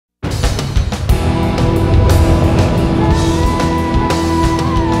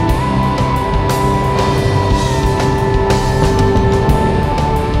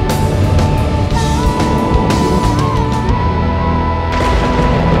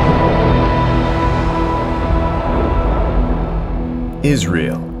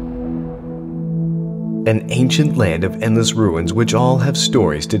Israel, an ancient land of endless ruins which all have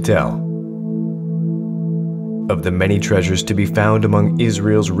stories to tell. Of the many treasures to be found among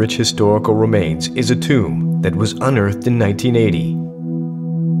Israel's rich historical remains is a tomb that was unearthed in 1980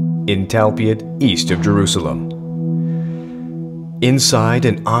 in Talpiot, east of Jerusalem. Inside,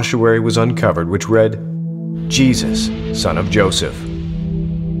 an ossuary was uncovered which read, "Jesus, son of Joseph."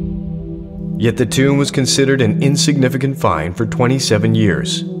 Yet the tomb was considered an insignificant find for 27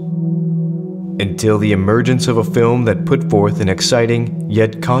 years, until the emergence of a film that put forth an exciting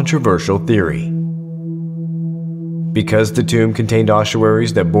yet controversial theory. Because the tomb contained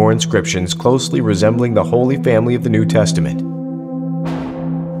ossuaries that bore inscriptions closely resembling the Holy Family of the New Testament,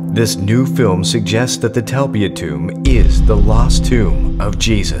 this new film suggests that the Talpiot Tomb is the lost tomb of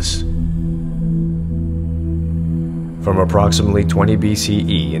Jesus. From approximately 20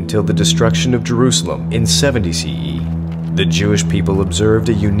 BCE until the destruction of Jerusalem in 70 CE, the Jewish people observed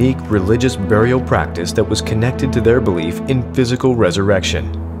a unique religious burial practice that was connected to their belief in physical resurrection.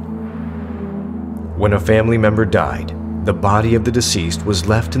 When a family member died, the body of the deceased was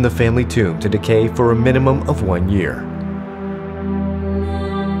left in the family tomb to decay for a minimum of 1 year.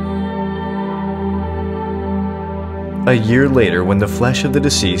 A year later, when the flesh of the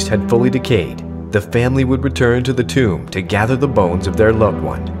deceased had fully decayed, the family would return to the tomb to gather the bones of their loved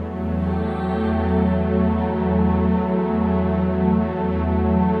one.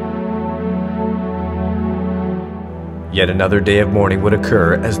 Yet another day of mourning would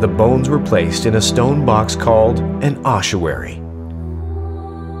occur as the bones were placed in a stone box called an ossuary.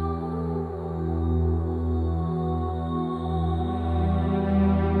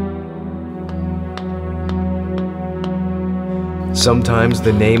 Sometimes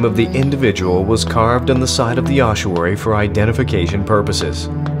the name of the individual was carved on the side of the ossuary for identification purposes.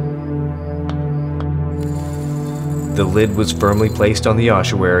 The lid was firmly placed on the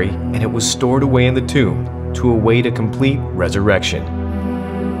ossuary and it was stored away in the tomb to await a complete resurrection.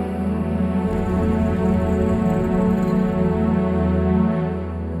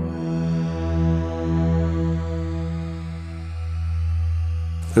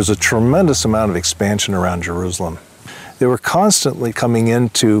 There's a tremendous amount of expansion around Jerusalem. They were constantly coming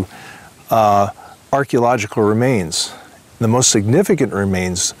into archaeological remains. The most significant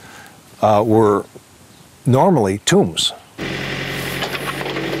remains were normally tombs.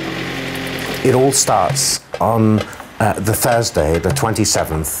 It all starts on the Thursday, the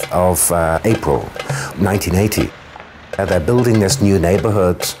 27th of April, 1980. They're building this new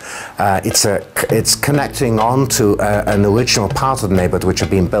neighborhood. It's connecting on to an original part of the neighborhood which had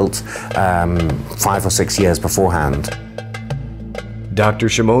been built 5 or 6 years beforehand. Dr.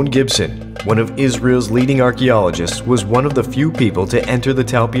 Shimon Gibson, one of Israel's leading archaeologists, was one of the few people to enter the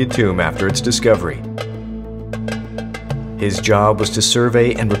Talpiot Tomb after its discovery. His job was to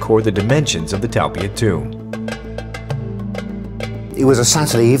survey and record the dimensions of the Talpiot Tomb. It was a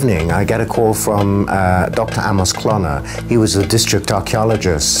Saturday evening. I get a call from Dr. Amos Kloner. He was the district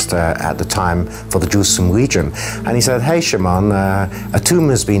archaeologist at the time for the Jerusalem region. And he said, "Hey Shimon, a tomb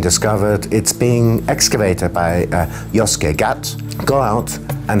has been discovered. It's being excavated by Yoske Gat. Go out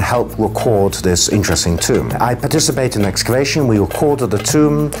and help record this interesting tomb." I participated in the excavation. We recorded the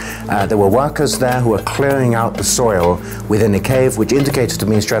tomb. There were workers there who were clearing out the soil within a cave, which indicated to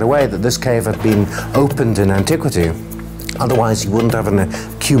me straight away that this cave had been opened in antiquity. Otherwise, you wouldn't have an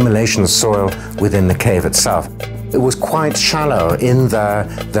accumulation of soil within the cave itself. It was quite shallow in the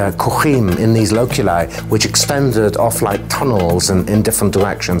kochim, in these loculi, which extended off like tunnels in different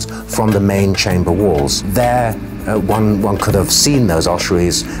directions from the main chamber walls. There, one could have seen those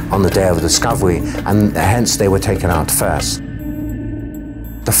ossuaries on the day of the discovery, and hence they were taken out first.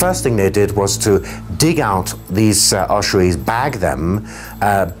 The first thing they did was to dig out these ossuaries, bag them,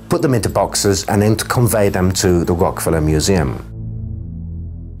 put them into boxes, and then to convey them to the Rockefeller Museum.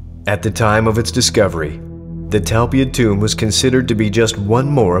 At the time of its discovery, the Talpiot Tomb was considered to be just one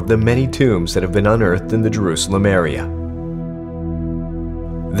more of the many tombs that have been unearthed in the Jerusalem area.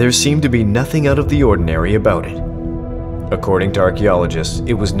 There seemed to be nothing out of the ordinary about it. According to archaeologists,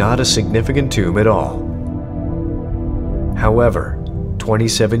 it was not a significant tomb at all. However,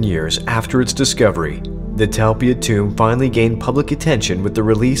 27 years after its discovery, the Talpiot Tomb finally gained public attention with the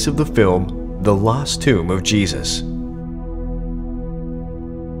release of the film The Lost Tomb of Jesus.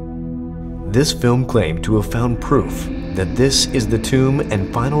 This film claimed to have found proof that this is the tomb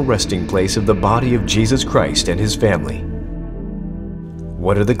and final resting place of the body of Jesus Christ and his family.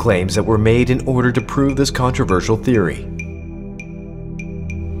 What are the claims that were made in order to prove this controversial theory?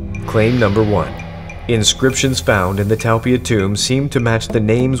 Claim number 1. Inscriptions found in the Talpiot Tomb seem to match the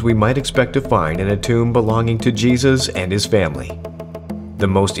names we might expect to find in a tomb belonging to Jesus and his family. the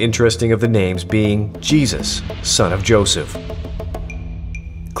most interesting of the names being Jesus, son of Joseph.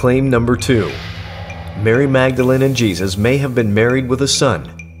 Claim number 2. Mary Magdalene and Jesus may have been married with a son,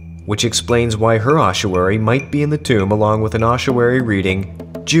 which explains why her ossuary might be in the tomb along with an ossuary reading,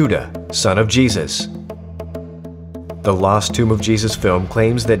 Judah, son of Jesus. The Lost Tomb of Jesus film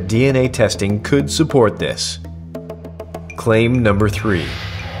claims that DNA testing could support this. Claim number 3.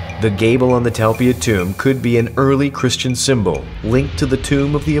 The gable on the Talpiot Tomb could be an early Christian symbol linked to the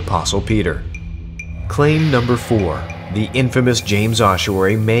tomb of the Apostle Peter. Claim number 4. The infamous James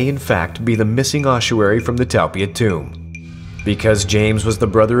ossuary may in fact be the missing ossuary from the Talpiot Tomb. Because James was the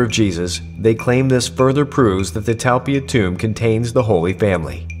brother of Jesus, they claim this further proves that the Talpiot Tomb contains the Holy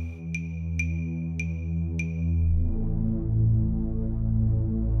Family.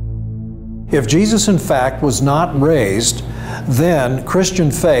 If Jesus in fact was not raised, then Christian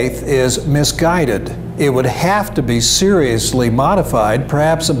faith is misguided. It would have to be seriously modified,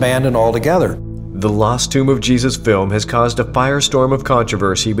 perhaps abandoned altogether. The Lost Tomb of Jesus film has caused a firestorm of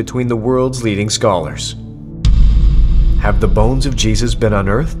controversy between the world's leading scholars. Have the bones of Jesus been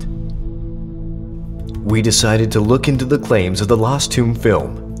unearthed? We decided to look into the claims of the Lost Tomb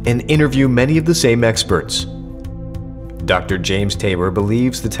film and interview many of the same experts. Dr. James Tabor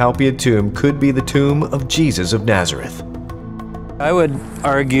believes the Talpiot Tomb could be the tomb of Jesus of Nazareth. I would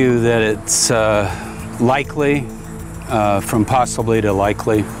argue that it's likely, from possibly to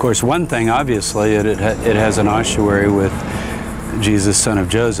likely. Of course, one thing, obviously, it has an ossuary with Jesus, son of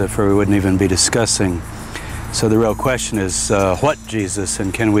Joseph, or we wouldn't even be discussing. So the real question is, what Jesus,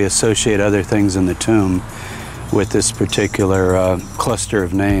 and can we associate other things in the tomb with this particular cluster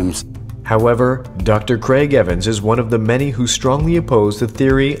of names? However, Dr. Craig Evans is one of the many who strongly oppose the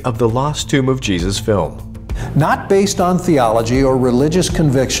theory of the Lost Tomb of Jesus film. Not based on theology or religious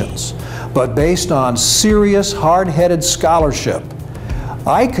convictions, but based on serious, hard-headed scholarship,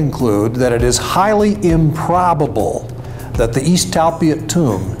 I conclude that it is highly improbable that the East Talpiot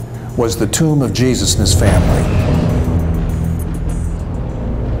Tomb was the tomb of Jesus and his family.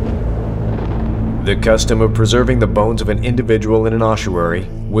 The custom of preserving the bones of an individual in an ossuary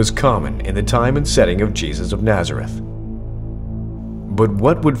was common in the time and setting of Jesus of Nazareth. But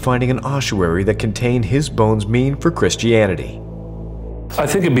what would finding an ossuary that contained his bones mean for Christianity? I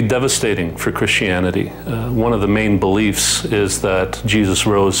think it'd be devastating for Christianity. One of the main beliefs is that Jesus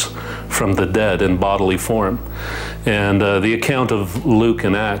rose from the dead in bodily form. And the account of Luke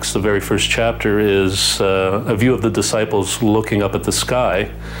and Acts, the very first chapter, is a view of the disciples looking up at the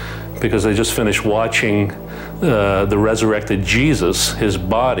sky because they just finished watching the resurrected Jesus, his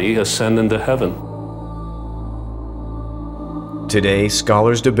body, ascend into heaven. Today,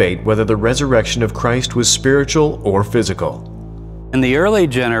 scholars debate whether the resurrection of Christ was spiritual or physical. In the early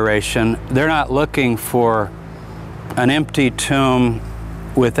generation, they're not looking for an empty tomb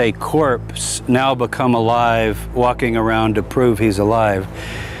with a corpse now become alive, walking around to prove he's alive.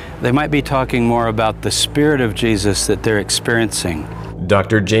 They might be talking more about the spirit of Jesus that they're experiencing.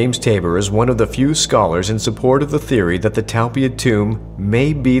 Dr. James Tabor is one of the few scholars in support of the theory that the Talpiot Tomb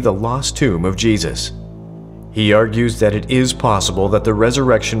may be the lost tomb of Jesus. He argues that it is possible that the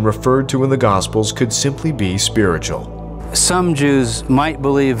resurrection referred to in the Gospels could simply be spiritual. Some Jews might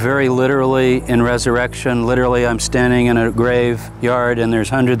believe very literally in resurrection. Literally, I'm standing in a graveyard and there's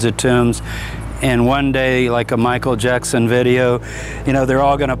hundreds of tombs, and one day, like a Michael Jackson video, you know, they're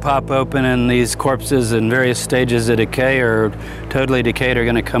all going to pop open and these corpses in various stages of decay or totally decayed are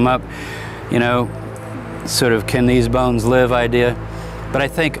going to come up. You know, sort of can these bones live idea. But I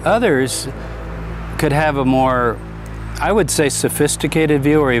think others could have a more, I would say, sophisticated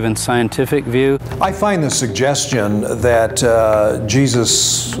view or even scientific view. I find the suggestion that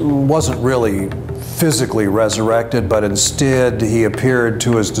Jesus wasn't really physically resurrected, but instead he appeared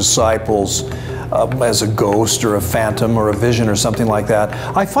to his disciples as a ghost or a phantom or a vision or something like that.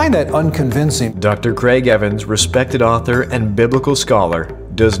 I find that unconvincing. Dr. Craig Evans, respected author and biblical scholar,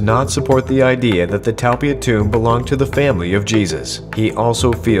 does not support the idea that the Talpiot Tomb belonged to the family of Jesus. He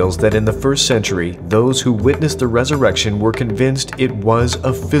also feels that in the first century, those who witnessed the resurrection were convinced it was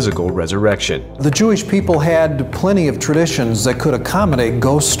a physical resurrection. The Jewish people had plenty of traditions that could accommodate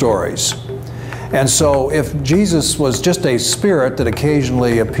ghost stories. And so if Jesus was just a spirit that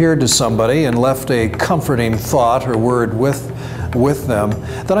occasionally appeared to somebody and left a comforting thought or word with them,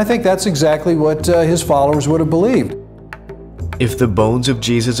 then I think that's exactly what his followers would have believed. If the bones of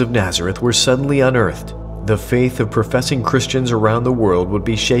Jesus of Nazareth were suddenly unearthed, the faith of professing Christians around the world would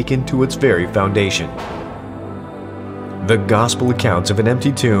be shaken to its very foundation. The gospel accounts of an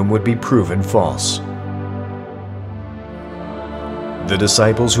empty tomb would be proven false. The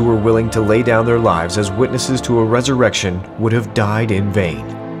disciples who were willing to lay down their lives as witnesses to a resurrection would have died in vain.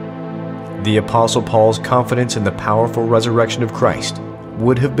 The Apostle Paul's confidence in the powerful resurrection of Christ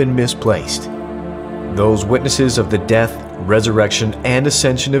would have been misplaced. Those witnesses of the death, resurrection, and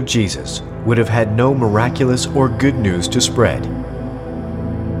ascension of Jesus would have had no miraculous or good news to spread.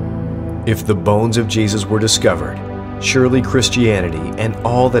 If the bones of Jesus were discovered, surely Christianity and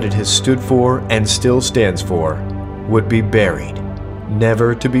all that it has stood for and still stands for would be buried,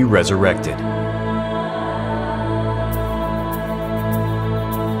 never to be resurrected.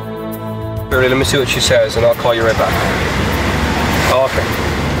 Let me see what she says and I'll call you right back. Oh, okay.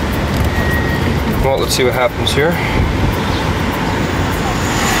 Well, let's see what happens here.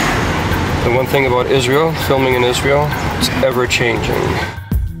 The one thing about Israel, filming in Israel, it's ever changing.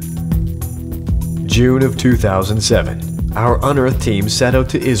 June of 2007, our Unearthed team set out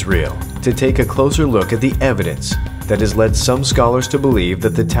to Israel to take a closer look at the evidence that has led some scholars to believe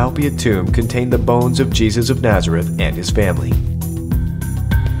that the Talpiot Tomb contained the bones of Jesus of Nazareth and his family.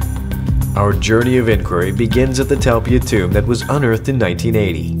 Our journey of inquiry begins at the Talpiot Tomb that was unearthed in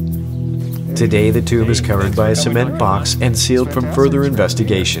 1980. Today, the tomb is covered by a cement box and sealed from further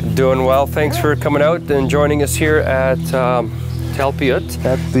investigation. Doing well. Thanks for coming out and joining us here at Talpiot.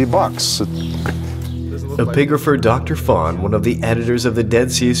 At the box. Epigrapher Dr. Fawn, one of the editors of the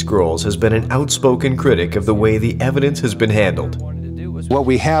Dead Sea Scrolls, has been an outspoken critic of the way the evidence has been handled. What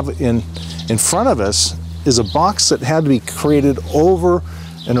we have in front of us is a box that had to be created over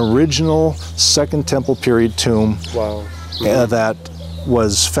an original Second Temple period tomb. Wow. That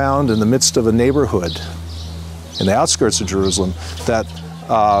was found in the midst of a neighborhood in the outskirts of Jerusalem that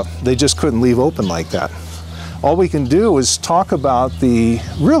they just couldn't leave open like that. All we can do is talk about the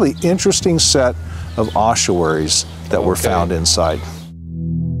really interesting set of ossuaries that were found inside.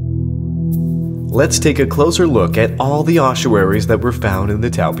 Let's take a closer look at all the ossuaries that were found in the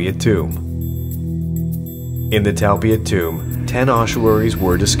Talpiot Tomb. In the Talpiot Tomb, 10 ossuaries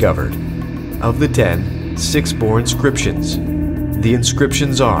were discovered. Of the 10, 6 bore inscriptions. The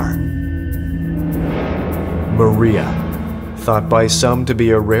inscriptions are Maria, thought by some to be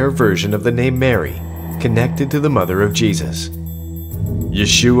a rare version of the name Mary, connected to the mother of Jesus.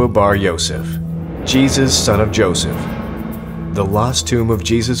 Yeshua bar Yosef, Jesus son of Joseph. The Lost Tomb of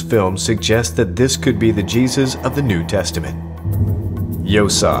Jesus film suggests that this could be the Jesus of the New Testament.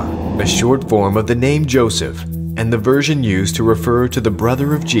 Yosa, a short form of the name Joseph, and the version used to refer to the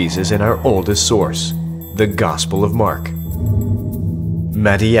brother of Jesus in our oldest source, the Gospel of Mark.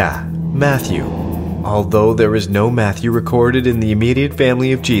 Mattia, Matthew. Although there is no Matthew recorded in the immediate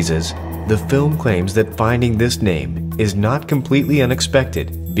family of Jesus, the film claims that finding this name is not completely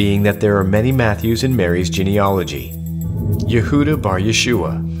unexpected, being that there are many Matthews in Mary's genealogy. Yehuda bar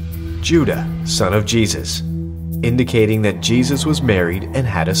Yeshua, Judah, son of Jesus, indicating that Jesus was married and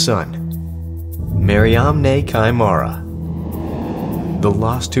had a son. Miriam ne Kai Mara. The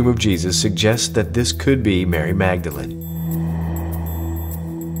Lost Tomb of Jesus suggests that this could be Mary Magdalene.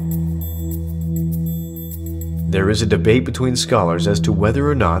 There is a debate between scholars as to whether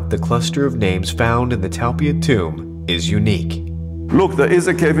or not the cluster of names found in the Talpiot Tomb is unique. Look, there is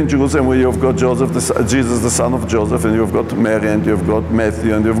a cave in Jerusalem where you've got Joseph, Jesus, the son of Joseph, and you've got Mary, and you've got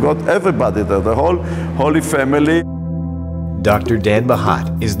Matthew, and you've got everybody there, the whole Holy Family. Dr. Dan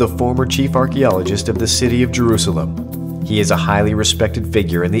Bahat is the former chief archaeologist of the city of Jerusalem. He is a highly respected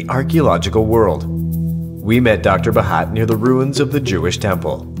figure in the archaeological world. We met Dr. Bahat near the ruins of the Jewish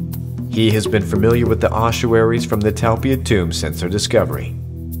temple. He has been familiar with the ossuaries from the Talpiot Tomb since their discovery.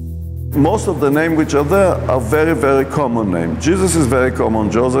 Most of the names which are there are very, very common names. Jesus is very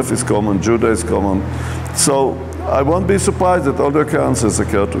common, Joseph is common, Judah is common. So I won't be surprised that all the occurrences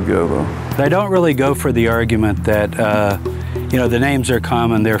occur together. I don't really go for the argument that, the names are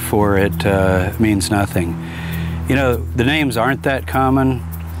common, therefore it means nothing. The names aren't that common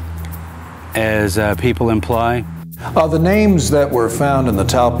as people imply. The names that were found in the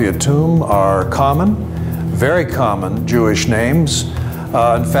Talpiot Tomb are common, very common Jewish names.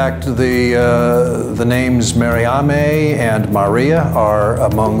 In fact, the names Mariame and Maria are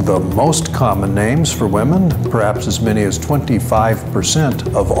among the most common names for women. Perhaps as many as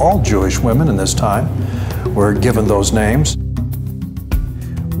 25% of all Jewish women in this time were given those names.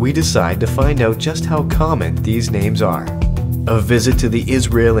 We decide to find out just how common these names are. A visit to the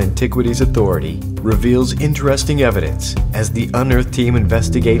Israel Antiquities Authority reveals interesting evidence as the Unearthed team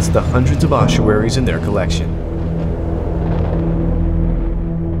investigates the hundreds of ossuaries in their collection.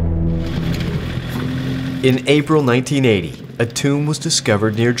 In April 1980, a tomb was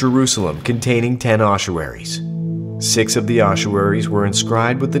discovered near Jerusalem containing 10 ossuaries. 6 of the ossuaries were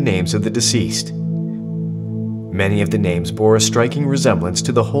inscribed with the names of the deceased. Many of the names bore a striking resemblance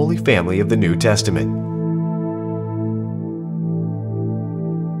to the Holy Family of the New Testament.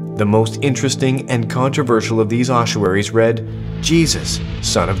 The most interesting and controversial of these ossuaries read, Jesus,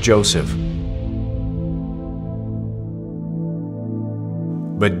 son of Joseph.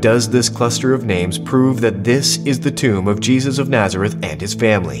 But does this cluster of names prove that this is the tomb of Jesus of Nazareth and his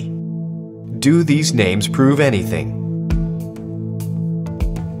family? Do these names prove anything?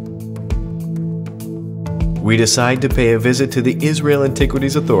 We decide to pay a visit to the Israel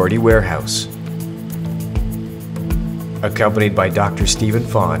Antiquities Authority warehouse. Accompanied by Dr. Stephen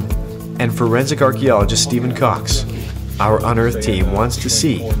Fawn and forensic archaeologist Stephen Cox, our Unearthed team wants to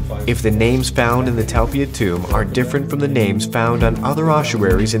see if the names found in the Talpiot Tomb are different from the names found on other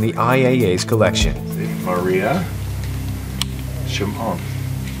ossuaries in the IAA's collection. Maria, Shimon.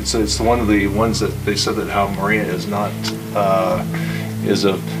 It's one of the ones that they said that how Maria is not, is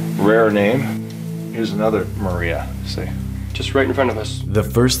a rare name. Here's another Maria, see. Just right in front of us. The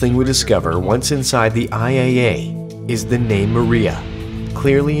first thing we discover once inside the IAA is the name Maria,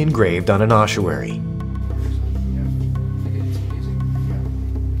 clearly engraved on an ossuary.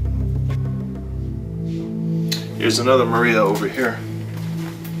 Here's another Maria over here.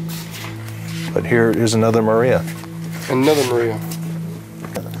 But here is another Maria. Another Maria.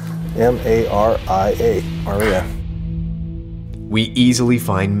 M-A-R-I-A, Maria. We easily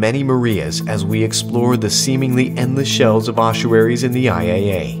find many Marias as we explore the seemingly endless shelves of ossuaries in the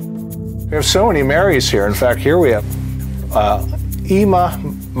IAA. We have so many Marys here. In fact, here we have Ima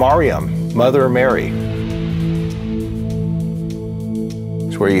Mariam, Mother Mary.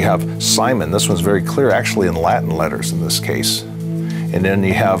 It's where you have Simon. This one's very clear, actually in Latin letters in this case. And then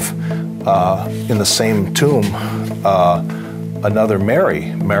you have, in the same tomb, another Mary,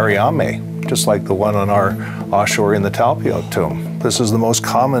 Mariame, just like the one on our ossuary in the Talpiot Tomb. This is the most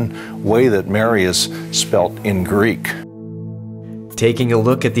common way that Mary is spelt in Greek. Taking a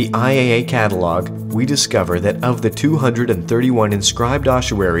look at the IAA catalog, we discover that of the 231 inscribed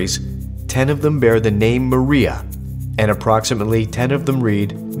ossuaries, 10 of them bear the name Maria, and approximately 10 of them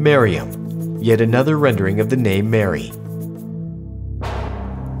read Miriam, yet another rendering of the name Mary.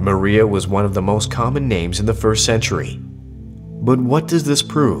 Maria was one of the most common names in the 1st century. But what does this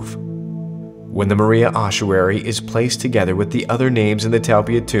prove? When the Maria ossuary is placed together with the other names in the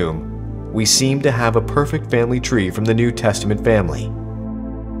Talpiot Tomb, we seem to have a perfect family tree from the New Testament family.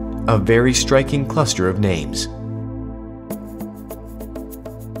 A very striking cluster of names.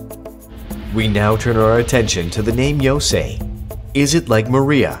 We now turn our attention to the name Yose. Is it like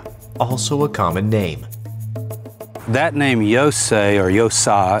Maria, also a common name? That name Yose or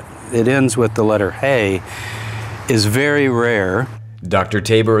Yosa, it ends with the letter He, is very rare. Dr.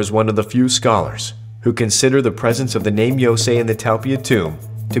 Tabor is one of the few scholars who consider the presence of the name Yose in the Talpiot Tomb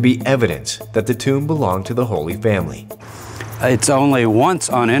to be evidence that the tomb belonged to the Holy Family. It's only once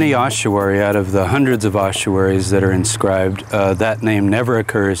on any ossuary out of the hundreds of ossuaries that are inscribed. That name never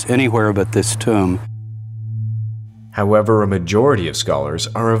occurs anywhere but this tomb. However, a majority of scholars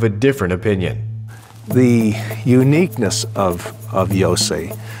are of a different opinion. The uniqueness of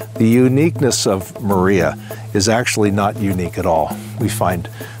Yose, the uniqueness of Maria is actually not unique at all. We find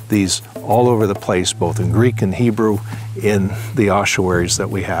these all over the place, both in Greek and Hebrew, in the ossuaries that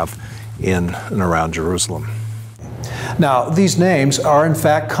we have in and around Jerusalem. Now, these names are in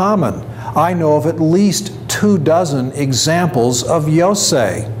fact common. I know of at least 24 examples of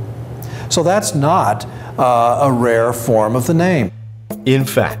Yose. So that's not a rare form of the name. In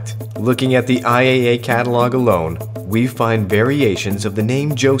fact, looking at the IAA catalog alone, we find variations of the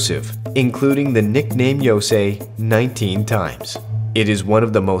name Joseph, including the nickname Yose 19 times. It is one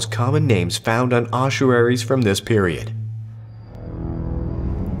of the most common names found on ossuaries from this period.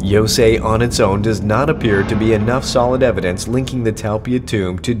 Yose on its own does not appear to be enough solid evidence linking the Talpiot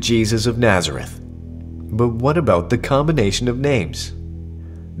Tomb to Jesus of Nazareth. But what about the combination of names?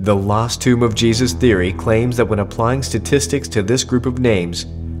 The Lost Tomb of Jesus theory claims that when applying statistics to this group of names,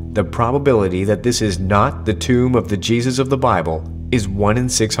 the probability that this is not the tomb of the Jesus of the Bible is 1 in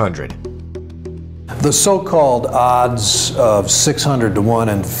 600. The so-called odds of 600 to 1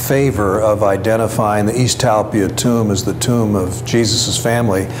 in favor of identifying the East Talpiot Tomb as the tomb of Jesus'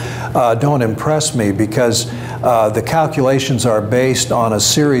 family don't impress me, because the calculations are based on a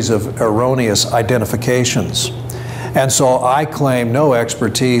series of erroneous identifications. And so I claim no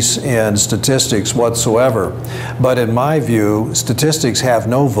expertise in statistics whatsoever. But in my view, statistics have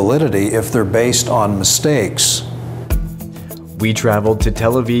no validity if they're based on mistakes. We traveled to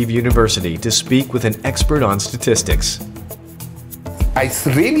Tel Aviv University to speak with an expert on statistics. I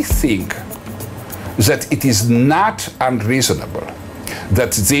really think that it is not unreasonable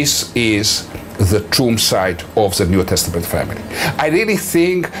that this is the tomb site of the New Testament family. I really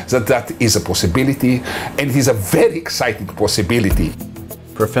think that that is a possibility, and it is a very exciting possibility.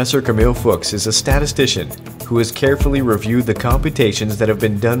 Professor Camille Fuchs is a statistician who has carefully reviewed the computations that have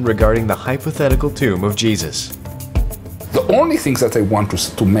been done regarding the hypothetical tomb of Jesus. The only thing that I want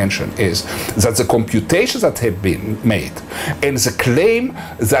to mention is that the computations that have been made and the claim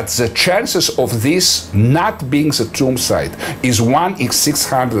that the chances of this not being the tomb site is 1 in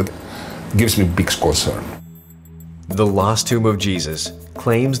 600 gives me big concern. The lost tomb of Jesus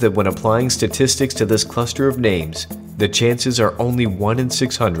claims that when applying statistics to this cluster of names, the chances are only 1 in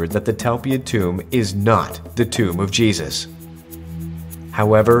 600 that the Talpiot Tomb is not the tomb of Jesus.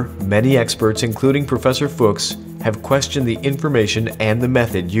 However, many experts, including Professor Fuchs, have questioned the information and the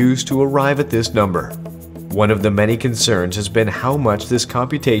method used to arrive at this number. One of the many concerns has been how much this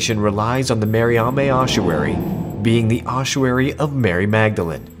computation relies on the Mariamne ossuary being the ossuary of Mary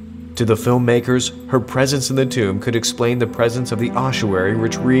Magdalene. To the filmmakers, her presence in the tomb could explain the presence of the ossuary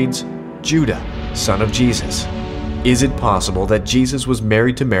which reads, Judah, son of Jesus. Is it possible that Jesus was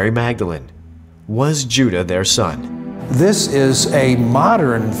married to Mary Magdalene? Was Judah their son? This is a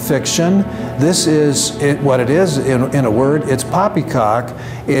modern fiction. This is what it is in a word. It's poppycock.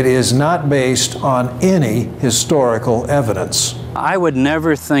 It is not based on any historical evidence. I would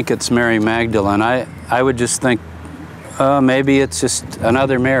never think it's Mary Magdalene. I would just think, maybe it's just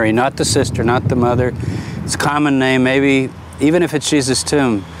another Mary, not the sister, not the mother. It's a common name. Maybe, even if it's Jesus'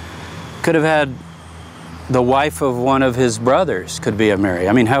 tomb, could have had the wife of one of his brothers could be a Mary.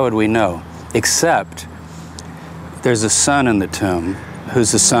 I mean, how would we know? Except there's a son in the tomb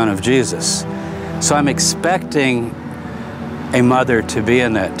who's the son of Jesus. So I'm expecting a mother to be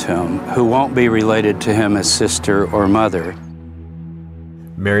in that tomb who won't be related to him as sister or mother.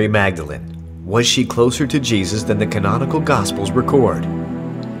 Mary Magdalene. Was she closer to Jesus than the canonical Gospels record?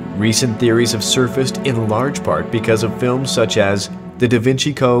 Recent theories have surfaced in large part because of films such as The Da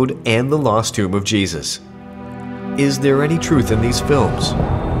Vinci Code and The Lost Tomb of Jesus. Is there any truth in these films?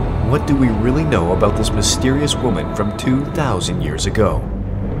 What do we really know about this mysterious woman from 2,000 years ago?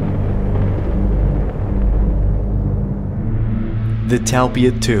 The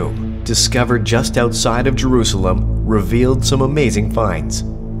Talpiot Tomb, discovered just outside of Jerusalem, revealed some amazing finds.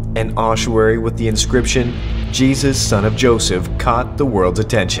 An ossuary with the inscription, Jesus, son of Joseph, caught the world's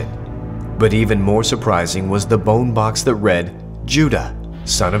attention. But even more surprising was the bone box that read, Judah,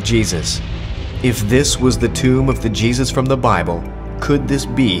 son of Jesus. If this was the tomb of the Jesus from the Bible, could this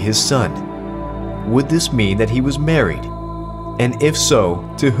be his son? Would this mean that he was married? And if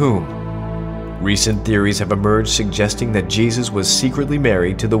so, to whom? Recent theories have emerged suggesting that Jesus was secretly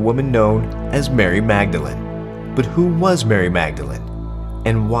married to the woman known as Mary Magdalene. But who was Mary Magdalene?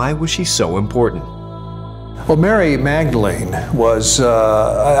 And why was she so important? Well, Mary Magdalene was,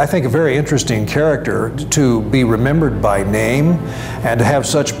 I think, a very interesting character to be remembered by name and to have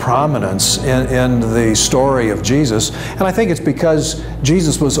such prominence in the story of Jesus. And I think it's because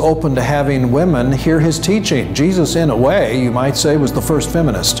Jesus was open to having women hear his teaching. Jesus, in a way, you might say, was the first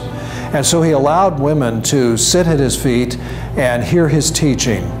feminist. And so he allowed women to sit at his feet and hear his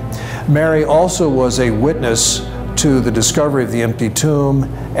teaching. Mary also was a witness to the discovery of the empty tomb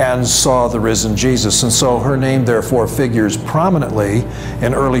and saw the risen Jesus. And so her name therefore figures prominently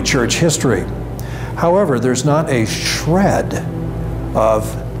in early church history. However, there's not a shred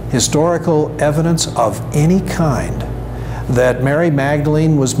of historical evidence of any kind that Mary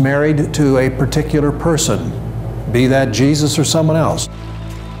Magdalene was married to a particular person, be that Jesus or someone else.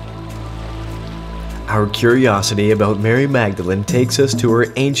 Our curiosity about Mary Magdalene takes us to her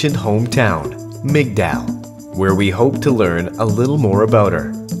ancient hometown, Migdal, where we hope to learn a little more about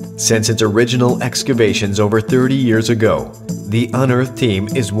her. Since its original excavations over 30 years ago, the Unearthed team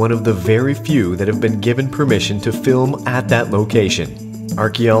is one of the very few that have been given permission to film at that location.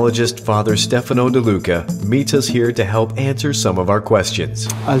 Archaeologist Father Stefano De Luca meets us here to help answer some of our questions.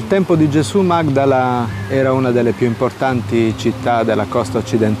 Al tempo di Gesù, Magdala era una delle più importanti città della costa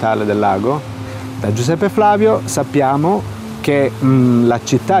occidentale del lago. Da Giuseppe Flavio sappiamo che la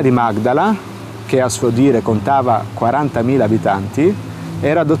città di Magdala, che a suo dire contava 40.000 abitanti,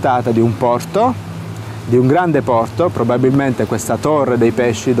 era dotata di un porto, di un grande porto, probabilmente questa torre dei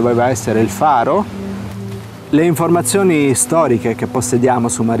pesci doveva essere il faro. Le informazioni storiche che possediamo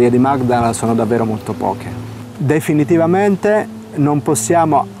su Maria di Magdala sono davvero molto poche. Definitivamente non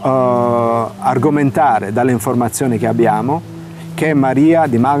possiamo argomentare dalle informazioni che abbiamo che Maria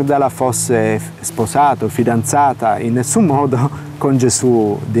di Magdala fosse sposata o fidanzata in nessun modo con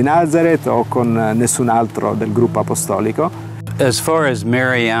Gesù di Nazareth o con nessun altro del gruppo apostolico. As far as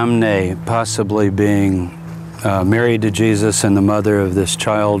Mariamne possibly being married to Jesus and the mother of this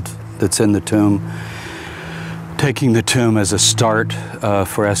child that's in the tomb, taking the tomb as a start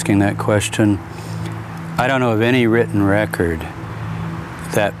for asking that question. I don't know of any written record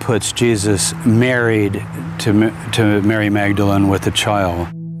that puts Jesus married to Mary Magdalene with a child.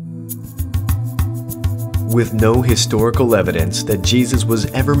 With no historical evidence that Jesus was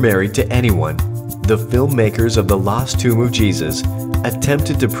ever married to anyone, the filmmakers of The Lost Tomb of Jesus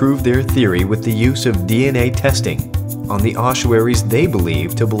attempted to prove their theory with the use of DNA testing on the ossuaries they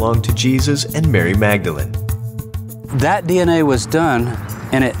believed to belong to Jesus and Mary Magdalene. That DNA was done,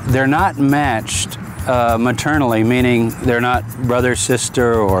 and they're not matched maternally, meaning they're not brother,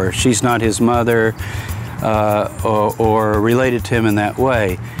 sister, or she's not his mother, or related to him in that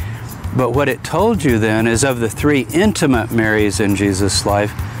way. But what it told you then is, of the three intimate Marys in Jesus'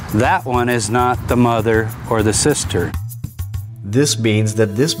 life, that one is not the mother or the sister. This means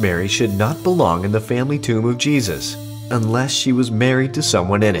that this Mary should not belong in the family tomb of Jesus, unless she was married to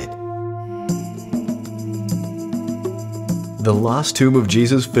someone in it. The Lost Tomb of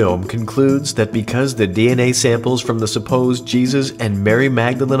Jesus film concludes that because the DNA samples from the supposed Jesus and Mary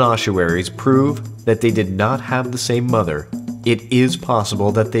Magdalene ossuaries prove that they did not have the same mother, it is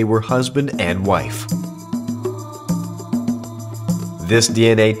possible that they were husband and wife. This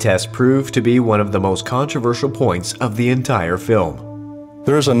DNA test proved to be one of the most controversial points of the entire film.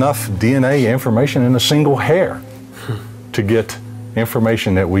 There's enough DNA information in a single hair to get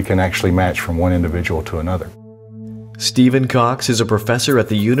information that we can actually match from one individual to another. Stephen Cox is a professor at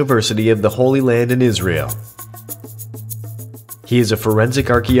the University of the Holy Land in Israel. He is a forensic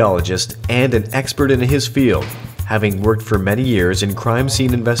archaeologist and an expert in his field, having worked for many years in crime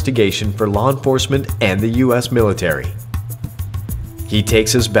scene investigation for law enforcement and the U.S. military. He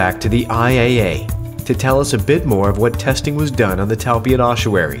takes us back to the IAA to tell us a bit more of what testing was done on the Talpiot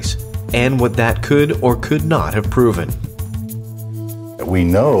ossuaries and what that could or could not have proven. We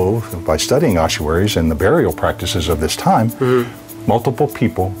know by studying ossuaries and the burial practices of this time, multiple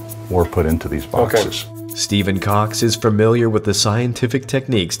people were put into these boxes. Okay. Stephen Cox is familiar with the scientific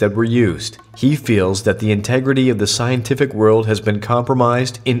techniques that were used. He feels that the integrity of the scientific world has been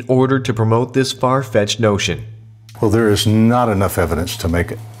compromised in order to promote this far-fetched notion. Well, there is not enough evidence to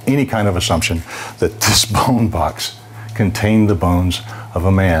make any kind of assumption that this bone box contained the bones of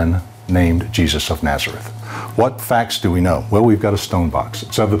a man named Jesus of Nazareth. What facts do we know? Well, we've got a stone box.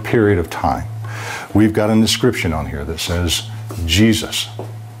 It's of a period of time. We've got an inscription on here that says Jesus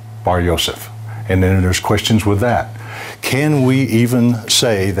Bar Yosef. And then there's questions with that. Can we even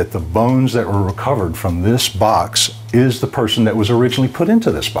say that the bones that were recovered from this box is the person that was originally put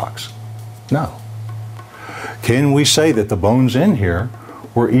into this box? No. Can we say that the bones in here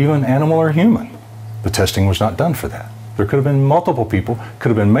were even animal or human? The testing was not done for that. There could have been multiple people, could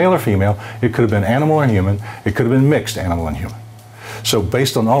have been male or female, it could have been animal or human, it could have been mixed animal and human. So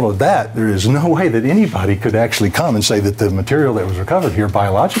based on all of that, there is no way that anybody could actually come and say that the material that was recovered here,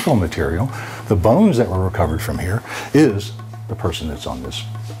 biological material, the bones that were recovered from here, is the person that's on this.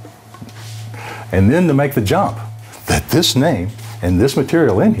 And then to make the jump that this name and this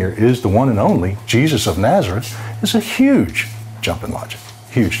material in here is the one and only Jesus of Nazareth is a huge jump in logic.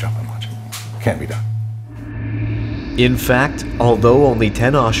 Huge jump in logic. Can't be done. In fact, although only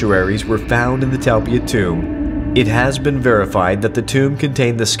 10 ossuaries were found in the Talpiot Tomb, it has been verified that the tomb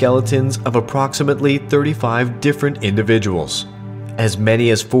contained the skeletons of approximately 35 different individuals. As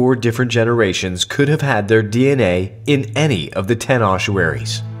many as 4 different generations could have had their DNA in any of the 10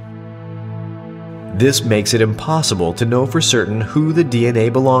 ossuaries. This makes it impossible to know for certain who the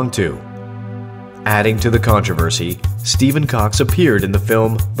DNA belonged to. Adding to the controversy, Stephen Cox appeared in the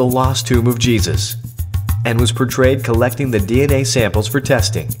film The Lost Tomb of Jesus and was portrayed collecting the DNA samples for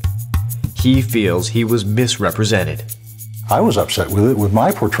testing. He feels he was misrepresented. I was upset with it, with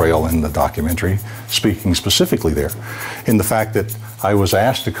my portrayal in the documentary, speaking specifically there, in the fact that I was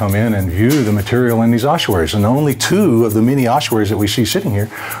asked to come in and view the material in these ossuaries, and only 2 of the many ossuaries that we see sitting here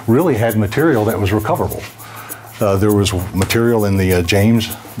really had material that was recoverable. There was material in the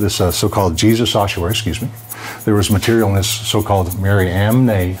this so-called Jesus ossuary, There was material in this so-called Mary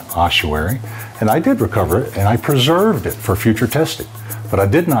Amne ossuary, and I did recover it, and I preserved it for future testing, but I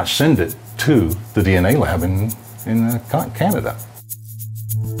did not send it to the DNA lab in Canada.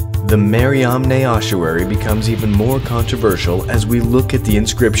 The Mary Amne ossuary becomes even more controversial as we look at the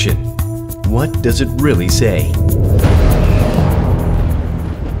inscription. What does it really say?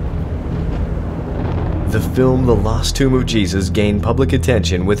 The film The Lost Tomb of Jesus gained public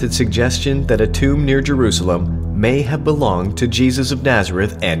attention with its suggestion that a tomb near Jerusalem may have belonged to Jesus of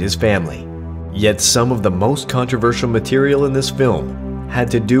Nazareth and his family. Yet some of the most controversial material in this film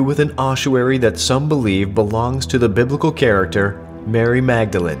had to do with an ossuary that some believe belongs to the biblical character Mary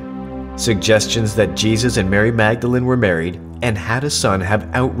Magdalene. Suggestions that Jesus and Mary Magdalene were married and had a son have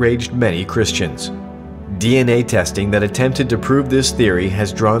outraged many Christians. DNA testing that attempted to prove this theory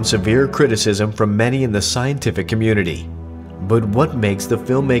has drawn severe criticism from many in the scientific community. But what makes the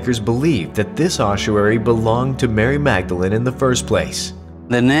filmmakers believe that this ossuary belonged to Mary Magdalene in the first place?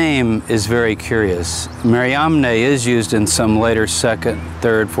 The name is very curious. Mariamne is used in some later 2nd,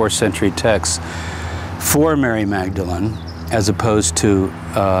 3rd, 4th century texts for Mary Magdalene, as opposed to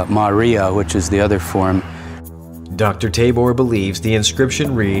Maria, which is the other form. Dr. Tabor believes the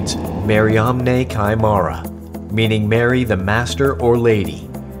inscription reads Mariamne Kai Mara, meaning Mary the Master or Lady.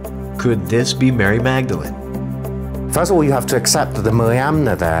 Could this be Mary Magdalene? First of all, you have to accept that the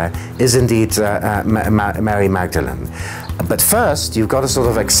Mariamne there is indeed Mary Magdalene. But first, you've got to sort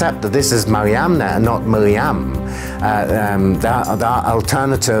of accept that this is Mariamne and not Miriam. There are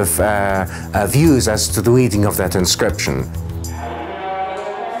alternative views as to the reading of that inscription.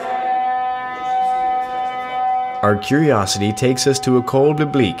 Our curiosity takes us to École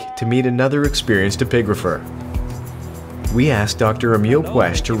Biblique to meet another experienced epigrapher. We asked Dr. Emile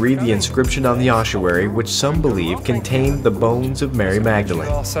Puech to read the inscription on the ossuary, which some believe contained the bones of Mary Magdalene.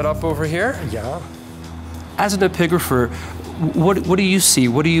 All set up over here? Yeah. As an epigrapher, what do you see?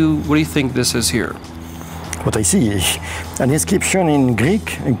 What do you think this is here? What I see is an inscription in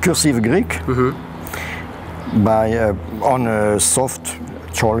Greek, in cursive Greek, by on a soft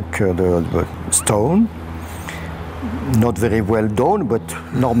chalk the stone. Not very well done, but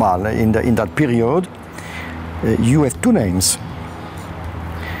normal. In that period, you have two names.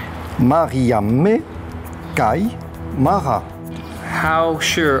 Mariamne Kai Mara. How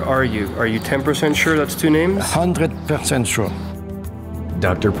sure are you? Are you 10% sure that's two names? 100% sure.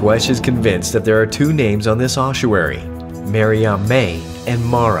 Dr. Puech is convinced that there are two names on this ossuary, Mariamne and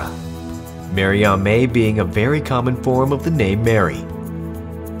Mara. Mariamne being a very common form of the name Mary.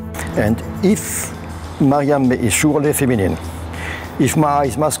 And if Mariamne is surely feminine, if Mara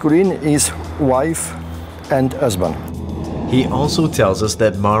is masculine, is wife and husband. He also tells us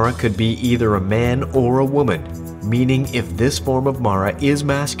that Mara could be either a man or a woman, meaning if this form of Mara is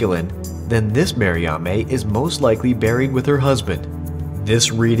masculine, then this Mariamne is most likely buried with her husband.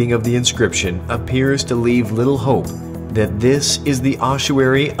 This reading of the inscription appears to leave little hope that this is the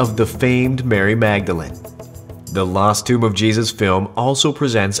ossuary of the famed Mary Magdalene. The Lost Tomb of Jesus film also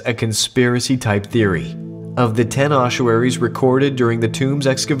presents a conspiracy-type theory. Of the 10 ossuaries recorded during the tomb's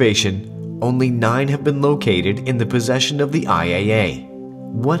excavation, only 9 have been located in the possession of the IAA.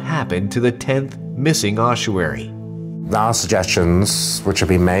 What happened to the 10th missing ossuary? There are suggestions which have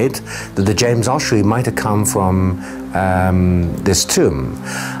been made that the James ossuary might have come from this tomb.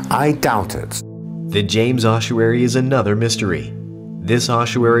 I doubt it. The James ossuary is another mystery. This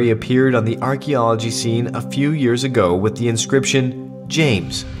ossuary appeared on the archaeology scene a few years ago with the inscription,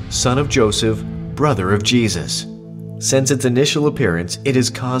 James, son of Joseph, brother of Jesus. Since its initial appearance, it has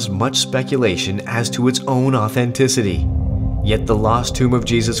caused much speculation as to its own authenticity. Yet the Lost Tomb of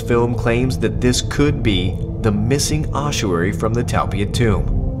Jesus film claims that this could be the missing ossuary from the Talpiot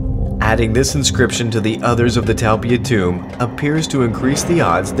Tomb. Adding this inscription to the others of the Talpiot Tomb appears to increase the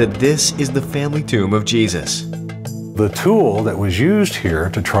odds that this is the family tomb of Jesus. The tool that was used here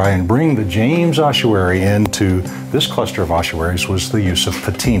to try and bring the James ossuary into this cluster of ossuaries was the use of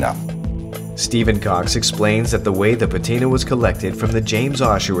patina. Stephen Cox explains that the way the patina was collected from the James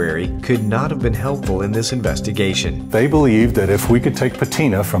ossuary could not have been helpful in this investigation. They believed that if we could take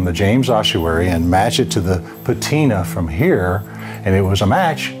patina from the James ossuary and match it to the patina from here, and it was a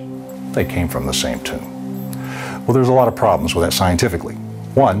match, they came from the same tomb. Well, there's a lot of problems with that scientifically.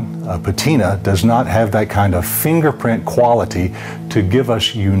 One, patina does not have that kind of fingerprint quality to give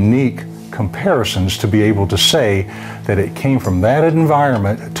us unique comparisons to be able to say that it came from that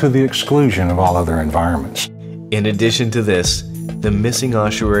environment to the exclusion of all other environments. In addition to this, the missing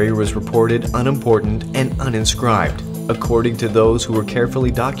ossuary was reported unimportant and uninscribed, according to those who were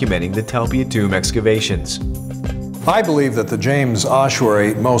carefully documenting the Talpiot Tomb excavations. I believe that the James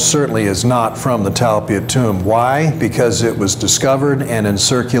ossuary most certainly is not from the Talpiot Tomb. Why? Because it was discovered and in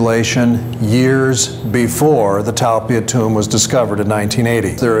circulation years before the Talpiot Tomb was discovered in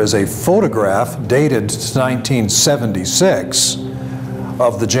 1980. There is a photograph dated to 1976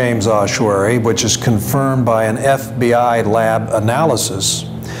 of the James ossuary, which is confirmed by an FBI lab analysis,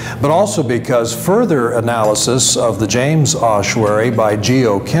 but also because further analysis of the James ossuary by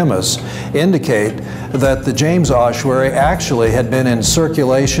geochemists indicate that the James ossuary actually had been in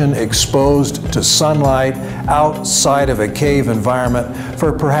circulation, exposed to sunlight outside of a cave environment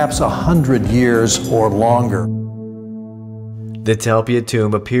for perhaps 100 years or longer. The Talpiot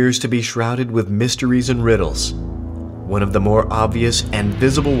Tomb appears to be shrouded with mysteries and riddles. One of the more obvious and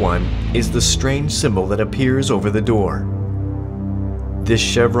visible one is the strange symbol that appears over the door. This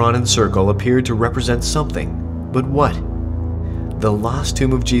chevron and circle appear to represent something, but what? The Lost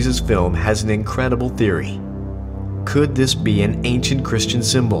Tomb of Jesus film has an incredible theory. Could this be an ancient Christian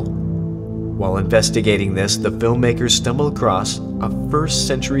symbol? While investigating this, the filmmakers stumble across a 1st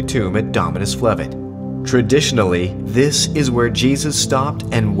century tomb at Dominus Flevit. Traditionally, this is where Jesus stopped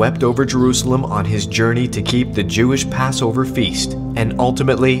and wept over Jerusalem on his journey to keep the Jewish Passover feast and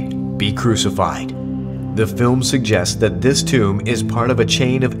ultimately be crucified. The film suggests that this tomb is part of a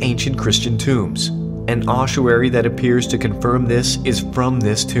chain of ancient Christian tombs. An ossuary that appears to confirm this is from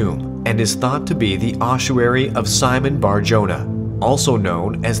this tomb and is thought to be the ossuary of Simon Bar Jonah, also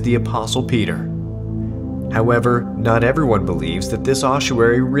known as the Apostle Peter. However, not everyone believes that this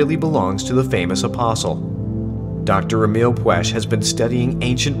ossuary really belongs to the famous apostle. Dr. Emil Puech has been studying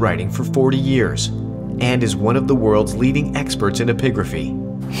ancient writing for 40 years and is one of the world's leading experts in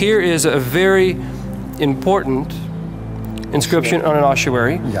epigraphy. Here is a very important inscription on an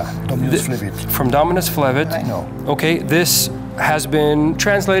ossuary. Yeah, Dominus Flevit. From Dominus Flevit. I know. Okay, this has been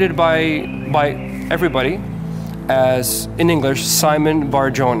translated by everybody as, in English, Simon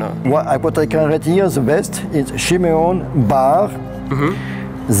Bar Jonah. What I can read here the best is Shimeon Bar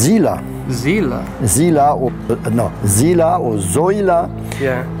Zila. Zila. Zila or Zila or Zoila.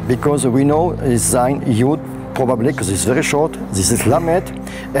 Yeah. Because we know is Zain Yud probably because it's very short. This is Lamed,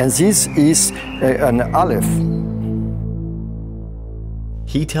 and this is an Aleph.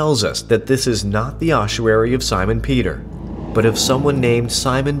 He tells us that this is not the ossuary of Simon Peter, but of someone named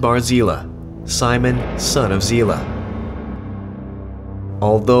Simon Bar Zila, Simon, son of Zila.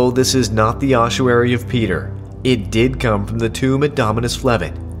 Although this is not the ossuary of Peter, it did come from the tomb at Dominus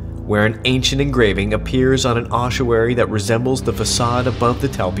Flevit, where an ancient engraving appears on an ossuary that resembles the facade above the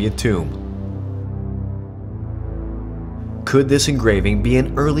Talpiot Tomb. Could this engraving be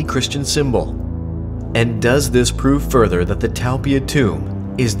an early Christian symbol? And does this prove further that the Talpiot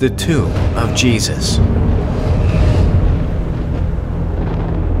Tomb is the tomb of Jesus?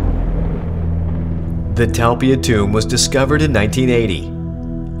 The Talpiot Tomb was discovered in 1980.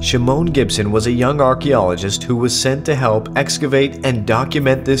 Shimon Gibson was a young archaeologist who was sent to help excavate and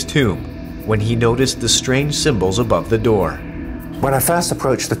document this tomb when he noticed the strange symbols above the door. When I first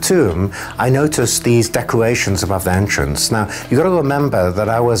approached the tomb, I noticed these decorations above the entrance. Now, you've got to remember that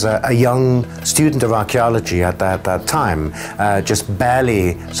I was a young student of archaeology at that time, just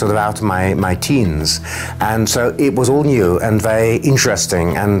barely sort of out of my teens. And so it was all new and very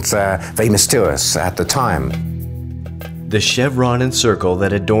interesting and very mysterious at the time. The chevron and circle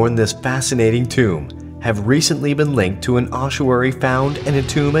that adorn this fascinating tomb have recently been linked to an ossuary found in a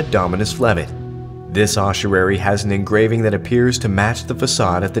tomb at Dominus Flevit. This ossuary has an engraving that appears to match the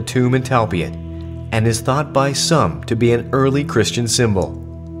facade at the tomb in Talpiot and is thought by some to be an early Christian symbol.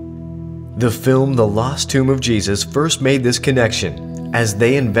 The film The Lost Tomb of Jesus first made this connection as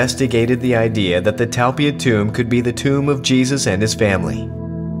they investigated the idea that the Talpiot Tomb could be the tomb of Jesus and his family.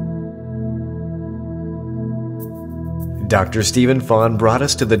 Dr. Stephen Fawn brought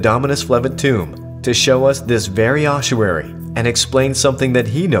us to the Dominus Flevit tomb to show us this very ossuary and explain something that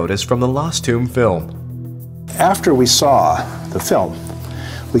he noticed from the Lost Tomb film. After we saw the film,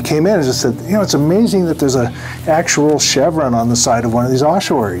 we came in and just said, you know, it's amazing that there's an actual chevron on the side of one of these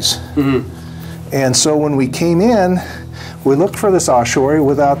ossuaries. And so when we came in, we looked for this ossuary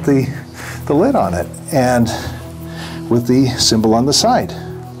without the lid on it and with the symbol on the side.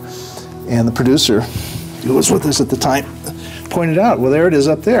 And the producer, who was with us at the time, pointed out, well, there it is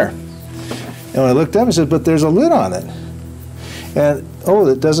up there. And when I looked up, I said, but there's a lid on it. And, oh,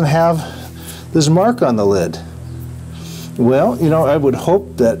 it doesn't have this mark on the lid. Well, you know, I would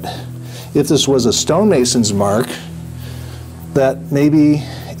hope that if this was a stonemason's mark, that maybe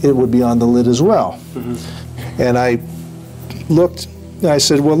it would be on the lid as well. And I looked, and I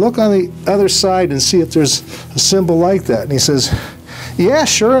said, well, look on the other side and see if there's a symbol like that. And he says, yeah,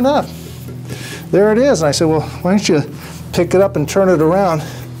 sure enough. There it is. And I said, well, why don't you pick it up and turn it around?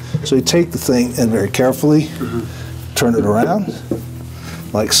 So you take the thing and very carefully turn it around,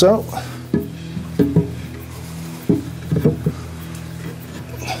 like so.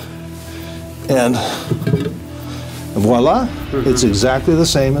 And voila, it's exactly the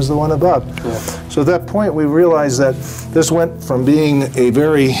same as the one above. So at that point we realized that this went from being a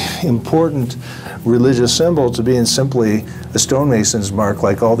very important religious symbol to being simply a stonemason's mark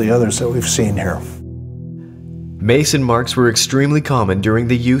like all the others that we've seen here. Mason marks were extremely common during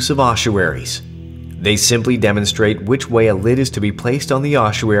the use of ossuaries. They simply demonstrate which way a lid is to be placed on the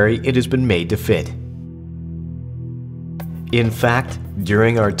ossuary it has been made to fit. In fact,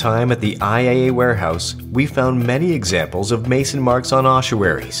 during our time at the IAA warehouse, we found many examples of Mason marks on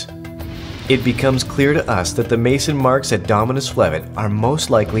ossuaries. It becomes clear to us that the Mason marks at Dominus Flevit are most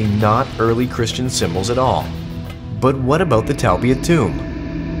likely not early Christian symbols at all. But what about the Talpiot Tomb?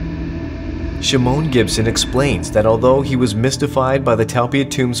 Shimon Gibson explains that although he was mystified by the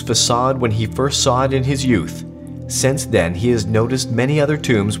Talpiot Tomb's facade when he first saw it in his youth, since then he has noticed many other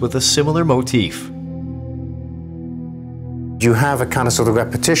tombs with a similar motif. You have a kind of sort of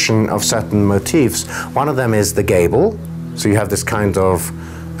repetition of certain motifs. One of them is the gable, so you have this kind of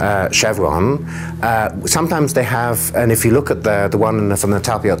chevron. Sometimes they have, and if you look at the one from the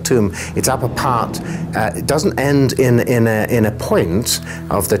Talpiot Tomb, its upper part, it doesn't end in a point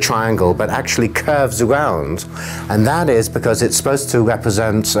of the triangle, but actually curves around. And that is because it's supposed to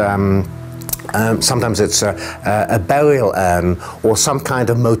represent sometimes it's a burial urn or some kind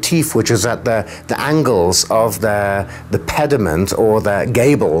of motif which is at the angles of the pediment or the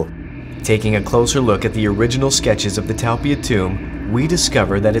gable. Taking a closer look at the original sketches of the Talpiot Tomb, we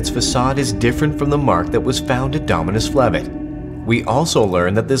discover that its facade is different from the mark that was found at Dominus Flevit. We also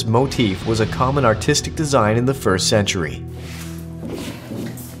learn that this motif was a common artistic design in the 1st century.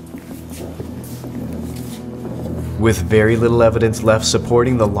 With very little evidence left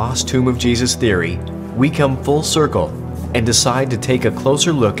supporting the lost tomb of Jesus theory, we come full circle and decide to take a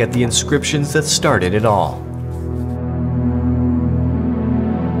closer look at the inscriptions that started it all.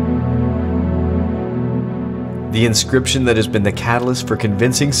 The inscription that has been the catalyst for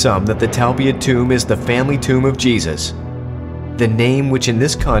convincing some that the Talpiot Tomb is the family tomb of Jesus. The name which in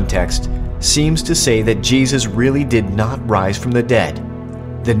this context seems to say that Jesus really did not rise from the dead.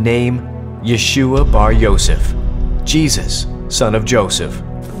 The name Yeshua bar Yosef, Jesus, son of Joseph.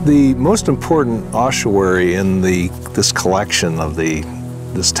 The most important ossuary in this collection of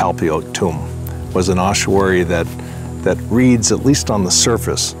this Talpiot Tomb was an ossuary that reads, at least on the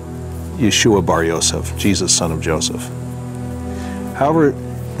surface, Yeshua bar Yosef, Jesus, son of Joseph. However,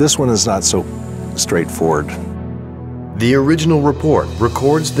 this one is not so straightforward. The original report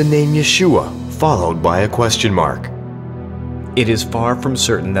records the name Yeshua, followed by a question mark. It is far from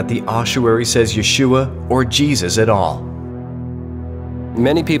certain that the ossuary says Yeshua or Jesus at all.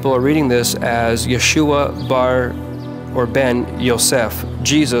 Many people are reading this as Yeshua bar or ben Yosef,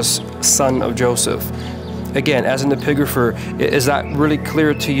 Jesus, son of Joseph. Again, as an epigrapher, is that really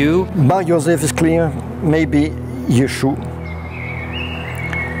clear to you? Bar Yosef is clear, maybe Yeshua.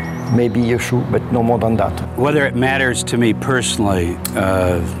 Maybe Yeshua, but no more than that. Whether it matters to me personally,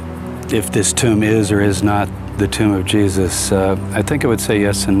 if this tomb is or is not the tomb of Jesus, I think I would say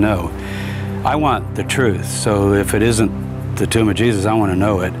yes and no. I want the truth, so if it isn't the tomb of Jesus, I want to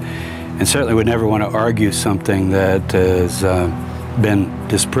know it. And certainly would never want to argue something that has been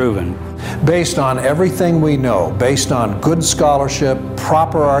disproven. Based on everything we know, based on good scholarship,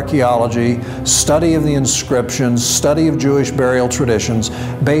 proper archaeology, study of the inscriptions, study of Jewish burial traditions,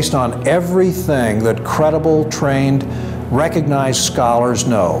 based on everything that credible, trained, recognized scholars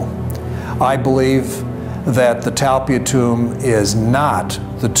know, I believe that the Talpiot Tomb is not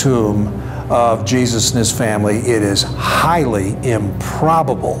the tomb of Jesus and his family. It is highly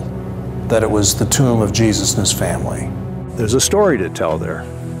improbable that it was the tomb of Jesus and his family. There's a story to tell there.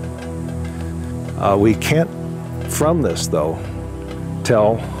 We can't, from this though,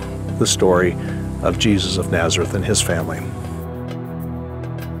 tell the story of Jesus of Nazareth and his family.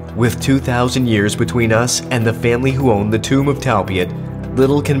 With 2,000 years between us and the family who owned the tomb of Talpiot,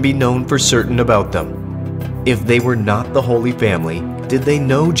 little can be known for certain about them. If they were not the Holy Family, did they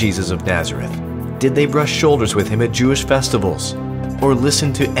know Jesus of Nazareth? Did they brush shoulders with him at Jewish festivals? Or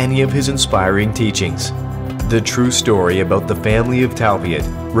listen to any of his inspiring teachings? The true story about the family of Talpiot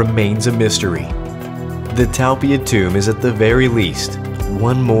remains a mystery. The Talpiot Tomb is at the very least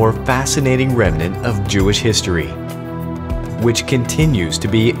one more fascinating remnant of Jewish history, which continues to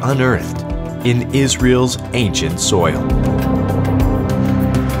be unearthed in Israel's ancient soil.